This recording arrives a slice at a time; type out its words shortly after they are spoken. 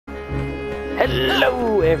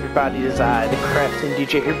Hello everybody, this is I, the Crafting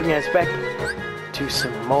DJ, here bringing us back to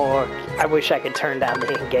some more. I wish I could turn down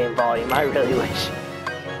the in-game volume, I really wish.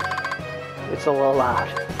 It's a little loud.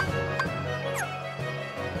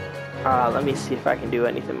 Let me see if I can do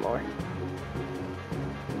anything more.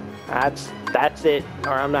 That's it,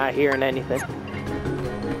 or I'm not hearing anything.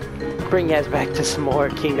 Bringing us back to some more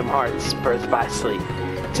Kingdom Hearts Birth by Sleep.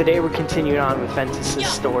 Today we're continuing on with Ventus'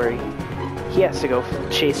 story. He has to go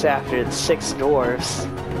chase after the 6 dwarves,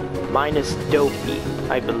 minus Dopey,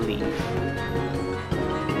 I believe.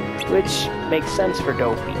 Which makes sense for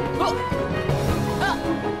Dopey.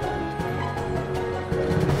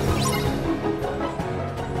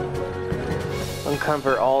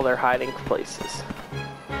 Uncover all their hiding places.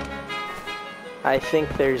 I think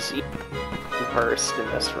there's even burst in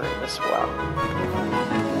this room as well.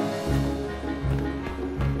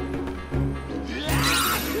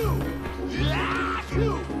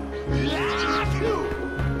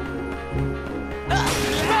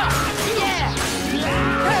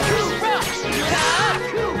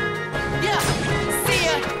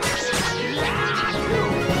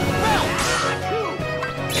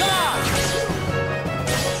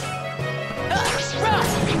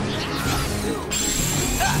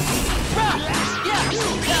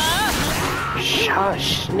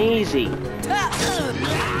 Shush, sneezy.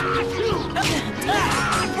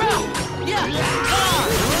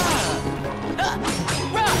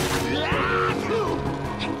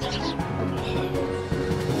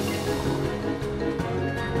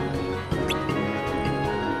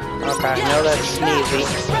 Okay, I know that's sneezy.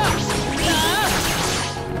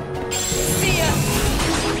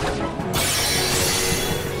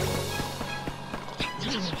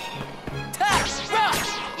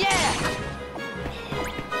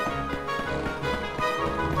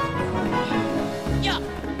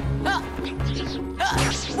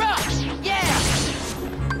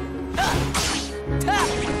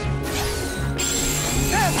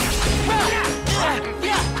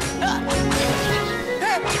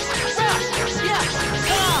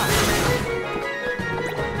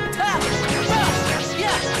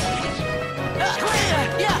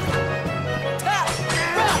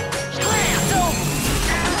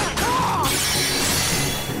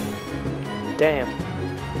 Damn.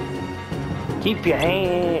 Keep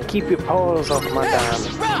your paws off my diamond.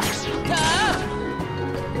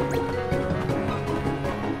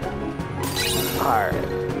 Alright,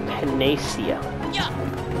 Panacea.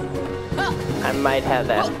 I might have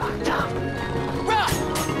that fucked up.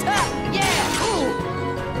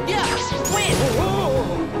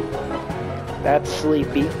 That's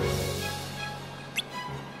sleepy.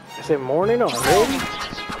 Is it morning already?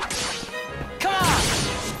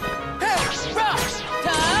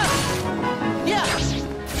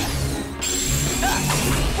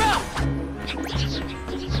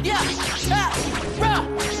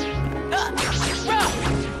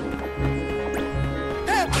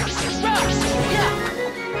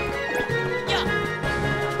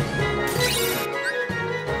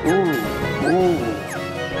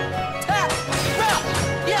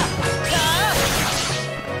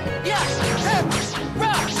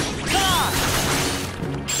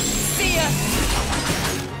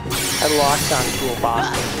 I locked on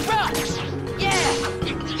toolbox.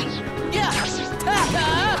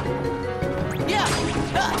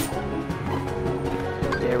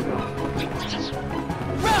 There we go.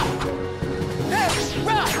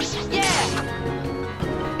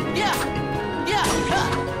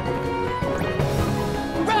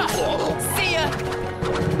 See ya.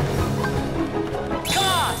 Come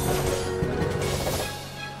on.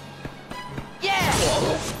 Yeah.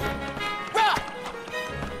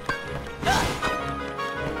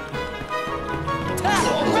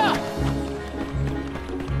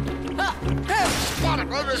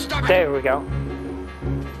 There we go.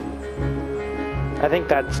 I think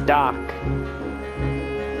that's Doc.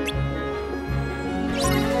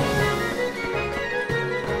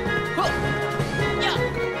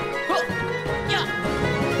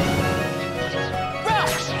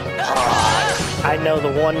 I know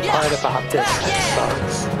the one part about this that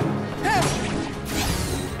sucks.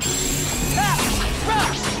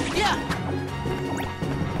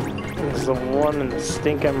 It's the one in the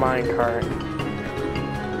stinking minecart.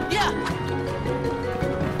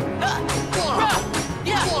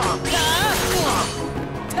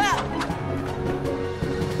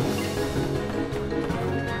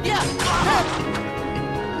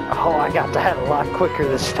 Oh, I got that a lot quicker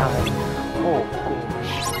this time. Oh,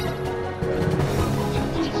 gosh.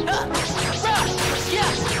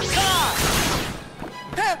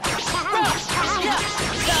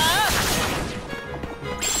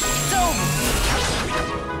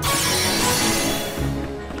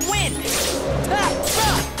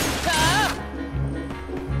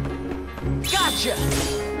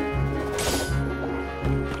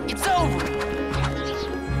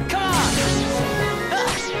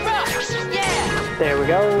 There we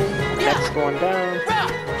go. Next one down.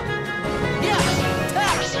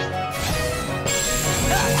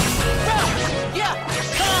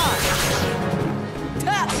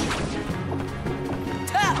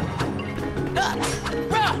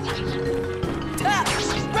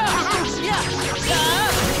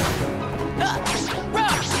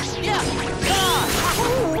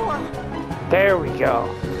 There we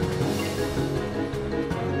go.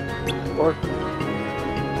 Or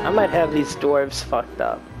I might have these dwarves fucked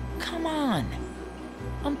up. Come on.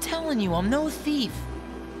 I'm telling you, I'm no thief.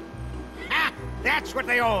 Ha! That's what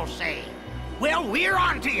they all say. Well, we're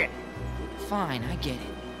on to you. Fine, I get it.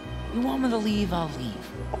 You want me to leave, I'll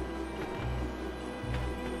leave.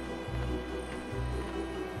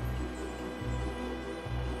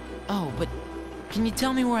 Oh, but can you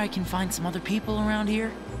tell me where I can find some other people around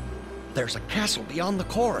here? There's a castle beyond the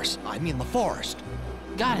chorus. I mean the forest.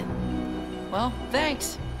 Got it. Well,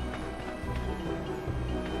 thanks.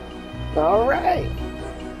 All right.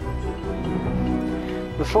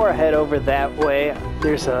 Before I head over that way,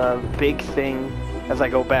 there's a big thing as I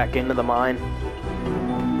go back into the mine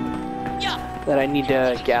that I need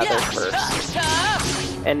to gather first.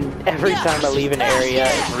 And every time I leave an area,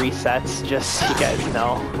 it resets, just so you guys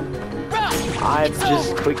know. I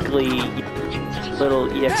just quickly little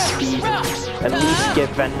EXP, at least get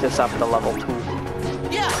Ventus up to level 2.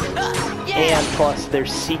 And plus,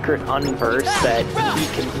 there's secret unverse that he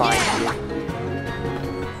can find you.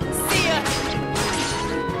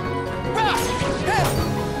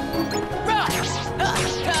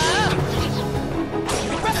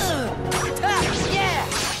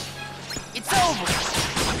 It's over.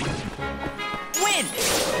 Win.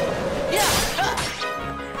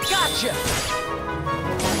 Gotcha.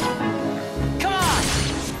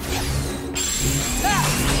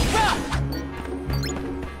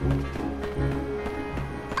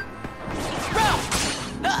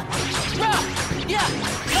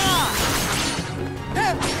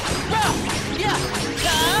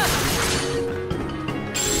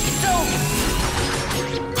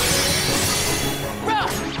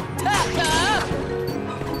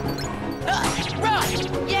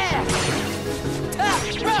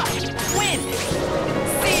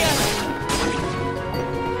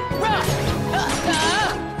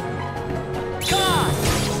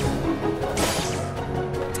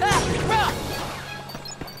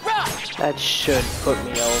 That should put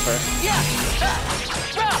me over.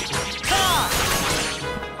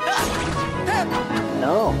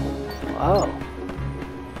 No. Oh.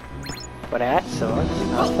 But that sucks.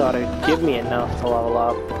 I thought it'd give me enough to level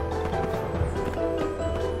up.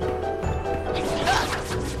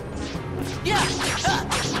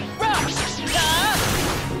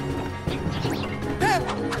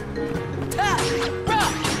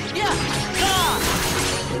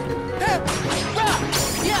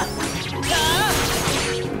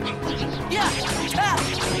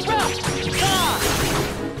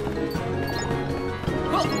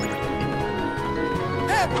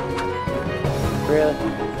 Really?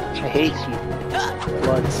 I hate you.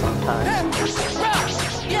 Blood sometimes.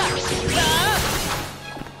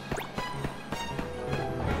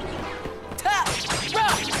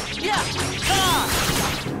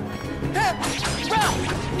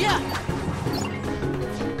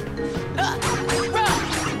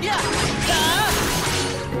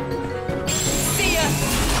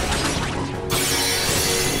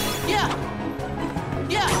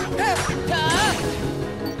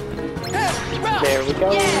 There we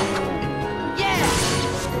go. Yeah.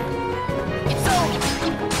 It's over.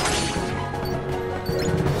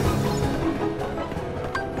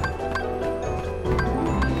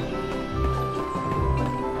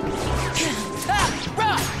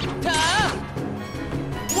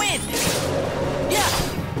 Win. Yeah.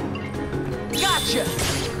 Gotcha.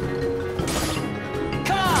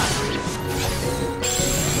 Come on.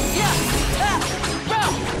 Yeah. Come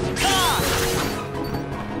on.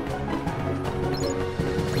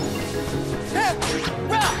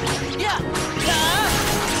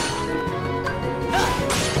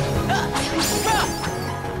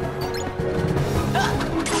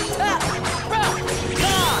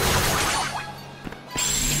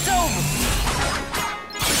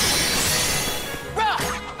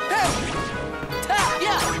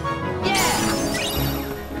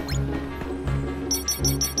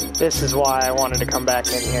 This is why I wanted to come back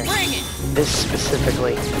in here. Bring it. This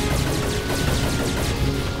specifically.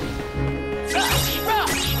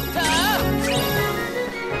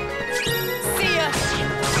 See ya.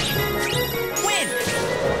 Win.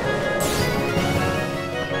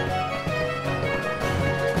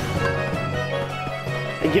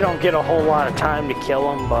 You don't get a whole lot of time to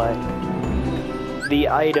kill them, but the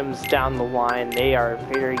items down the line, they are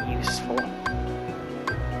very useful.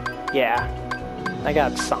 Yeah, I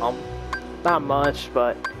got some. Not much,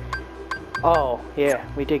 but... Oh, yeah,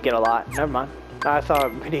 we did get a lot. Never mind. I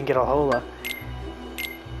thought we didn't get a whole lot.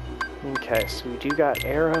 Okay, so we do got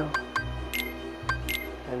arrow.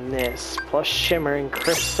 And this, plus shimmering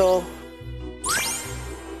crystal.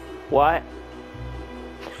 What?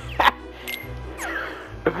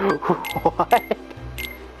 What?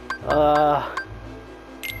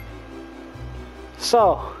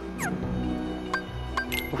 So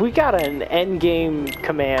we got an endgame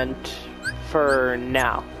command for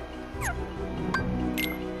now.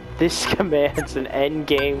 This command's an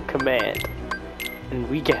endgame command, and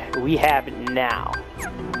we have it now.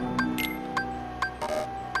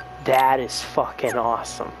 That is fucking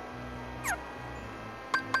awesome.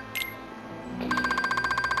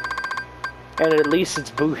 And at least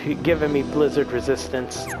it's giving me blizzard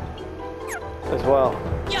resistance as well.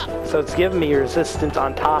 So it's giving me resistance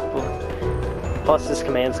on top of... Plus this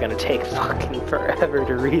command's gonna take fucking forever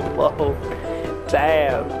to reload.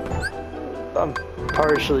 Damn. I'm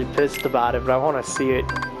partially pissed about it, but I want to see it.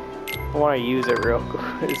 I want to use it real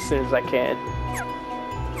quick as soon as I can.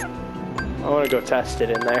 I want to go test it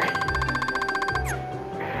in there.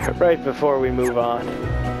 Right before we move on.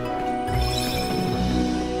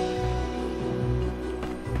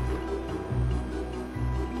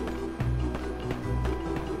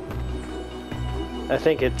 I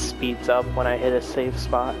think it speeds up when I hit a safe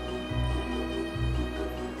spot.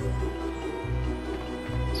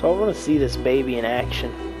 So I want to see this baby in action.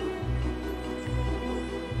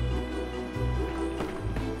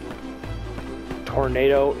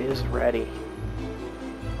 Tornado is ready.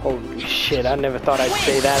 Holy shit, I never thought I'd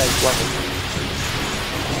say that as well.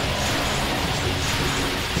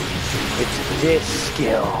 It's this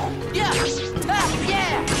skill.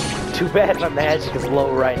 Too bad my magic is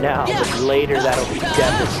low right now, but later that'll be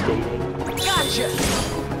devastating.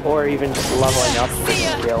 Or even just leveling up this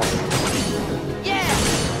skill.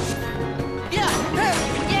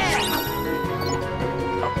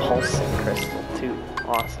 A pulsing crystal too.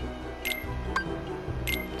 Awesome.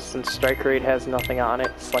 Since strike rate has nothing on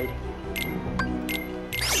it, sliding.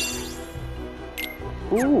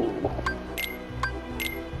 Ooh.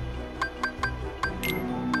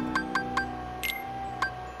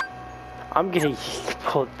 I'm gonna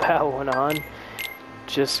put that one on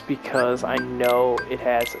just because I know it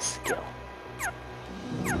has a skill.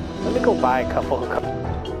 Let me go buy a couple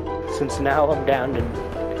since now I'm down to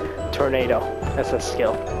Tornado as a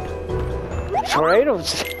skill.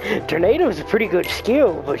 Tornado's a pretty good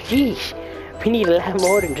skill, but geez, we need a lot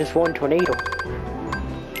more than just one tornado.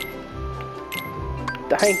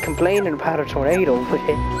 I ain't complaining about a tornado, but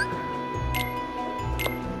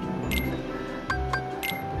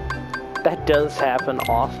that does happen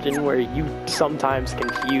often where you sometimes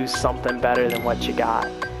confuse something better than what you got.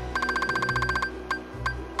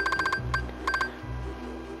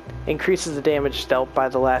 Increases the damage dealt by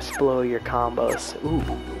the last blow of your combos. Ooh.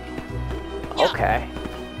 Okay.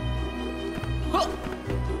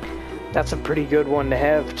 That's a pretty good one to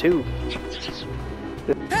have too.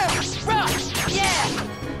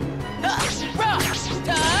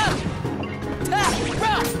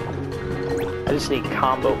 I just need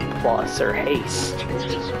combo plus or haste.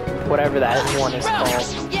 Whatever that one is called.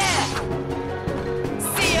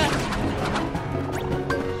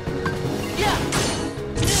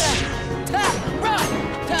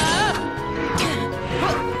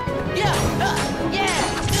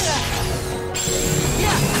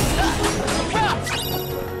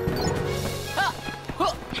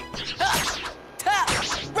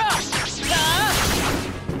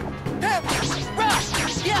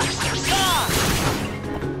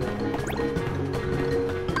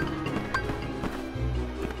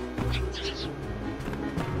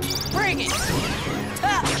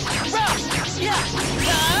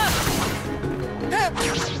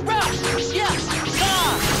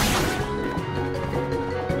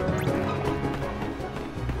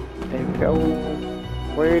 There we go.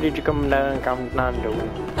 Where did you come down, Contando?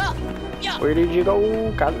 Where did you go,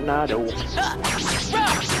 Contando?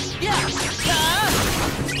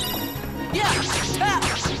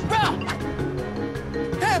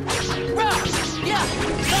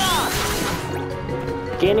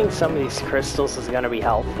 Gaining some of these crystals is going to be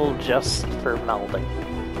helpful just for melding.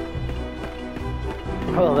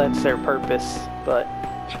 Well, that's their purpose, but...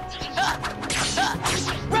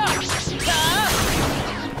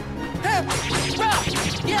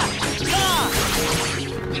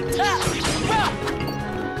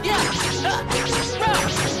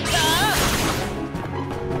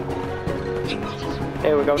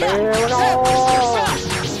 There we go, there we go!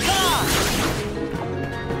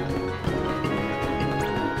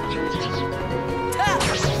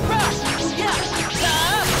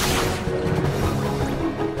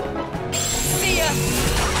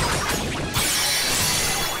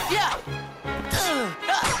 Yeah.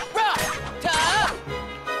 Rah. Ta.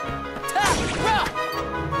 Ta. Rah.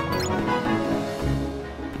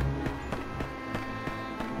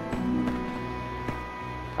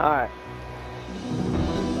 Alright.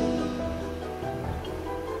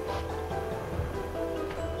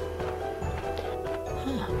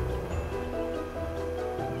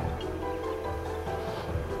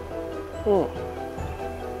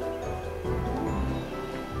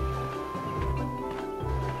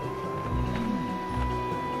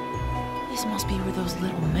 This must be where those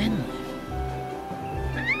little men live.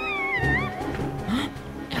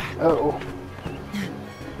 Uh-oh.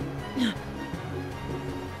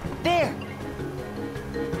 There!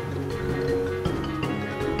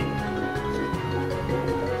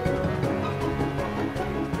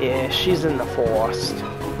 Yeah, she's in the forest.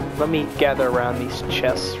 Let me gather around these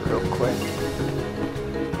chests real quick.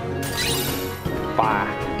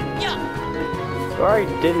 Bye. So I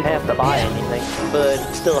didn't have to buy anything, but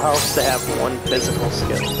it still helps to have one physical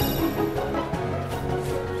skill.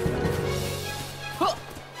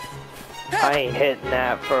 I ain't hitting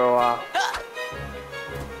that for a while.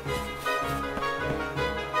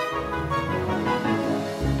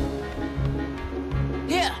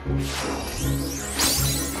 Yeah.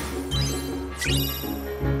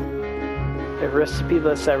 The recipe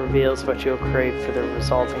list that reveals what you'll crave for the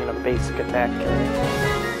resulting in a basic attack.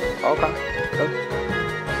 Okay, good.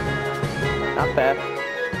 Not bad.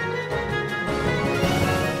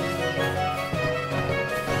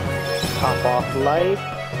 Pop off light.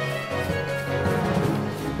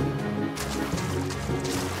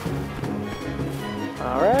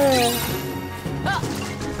 Alright.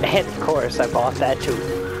 And of course I bought that too.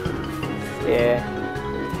 Yeah.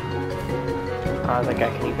 I don't think I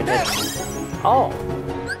can even hit it. Oh!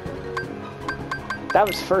 That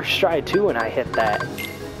was first try too when I hit that.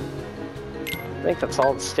 I think that's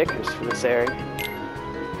all the stickers for this area.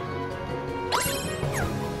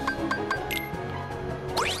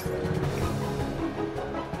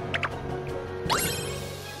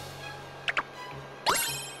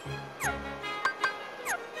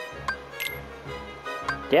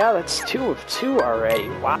 Yeah, that's 2 of 2 already.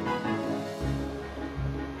 Wow.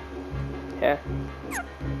 Yeah.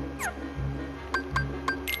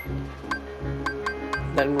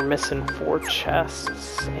 Then we're missing 4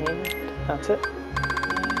 chests, and that's it.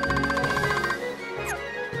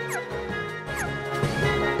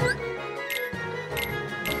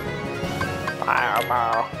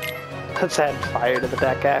 Wow. Let's add fire to the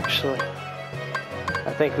deck, actually.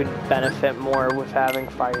 I think we'd benefit more with having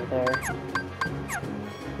fire there.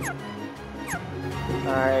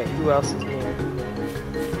 Alright, who else is near?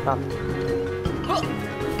 Nothing.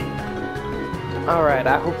 Alright,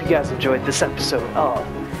 I hope you guys enjoyed this episode of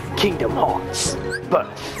Kingdom Hearts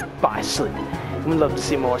Birth by Sleep. We'd love to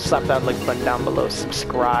see more. Slap that like button down below.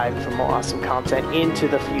 Subscribe for more awesome content into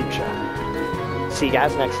the future. See you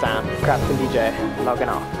guys next time. Crafton DJ, logging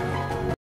off.